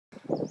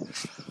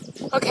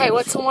Okay,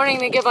 what's the warning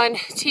they give on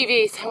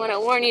TV? I want to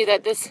warn you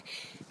that this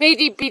may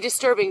be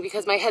disturbing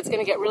because my head's going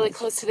to get really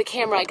close to the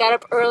camera. I got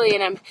up early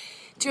and I'm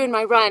doing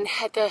my run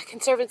at the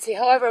Conservancy.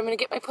 However, I'm going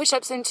to get my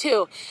push-ups in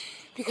too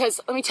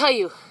because let me tell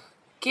you,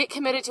 get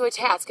committed to a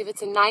task. If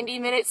it's a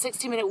 90-minute,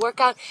 60-minute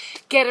workout,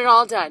 get it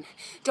all done.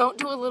 Don't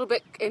do a little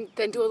bit and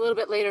then do a little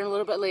bit later and a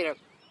little bit later.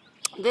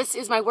 This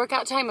is my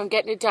workout time. I'm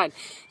getting it done.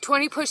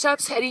 20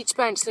 push-ups at each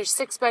bench. There's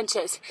 6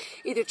 benches,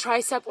 either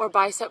tricep or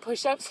bicep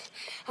push-ups.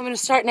 I'm going to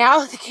start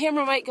now. The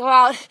camera might go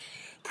out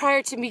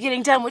prior to me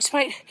getting done, which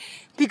might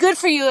be good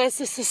for you as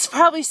this is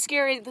probably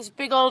scary, this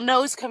big old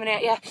nose coming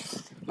at you.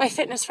 My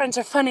fitness friends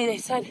are funny. They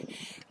said,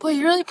 boy,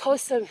 you really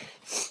post some,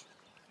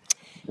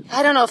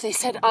 I don't know if they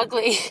said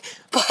ugly,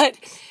 but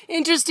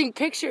interesting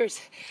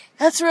pictures.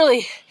 That's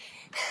really,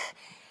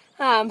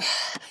 bold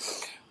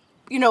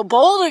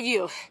of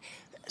you.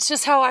 It's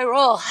just how I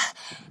roll.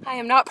 I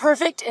am not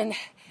perfect, and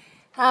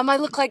I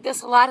look like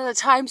this a lot of the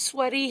time,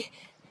 sweaty,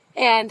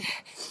 and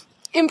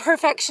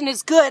imperfection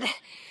is good.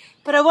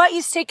 But I want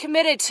you to stay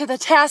committed to the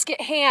task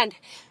at hand.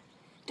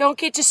 Don't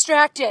get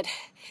distracted.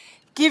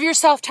 Give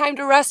yourself time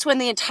to rest when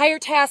the entire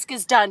task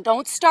is done.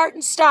 Don't start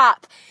and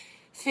stop.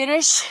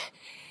 Finish,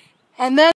 and then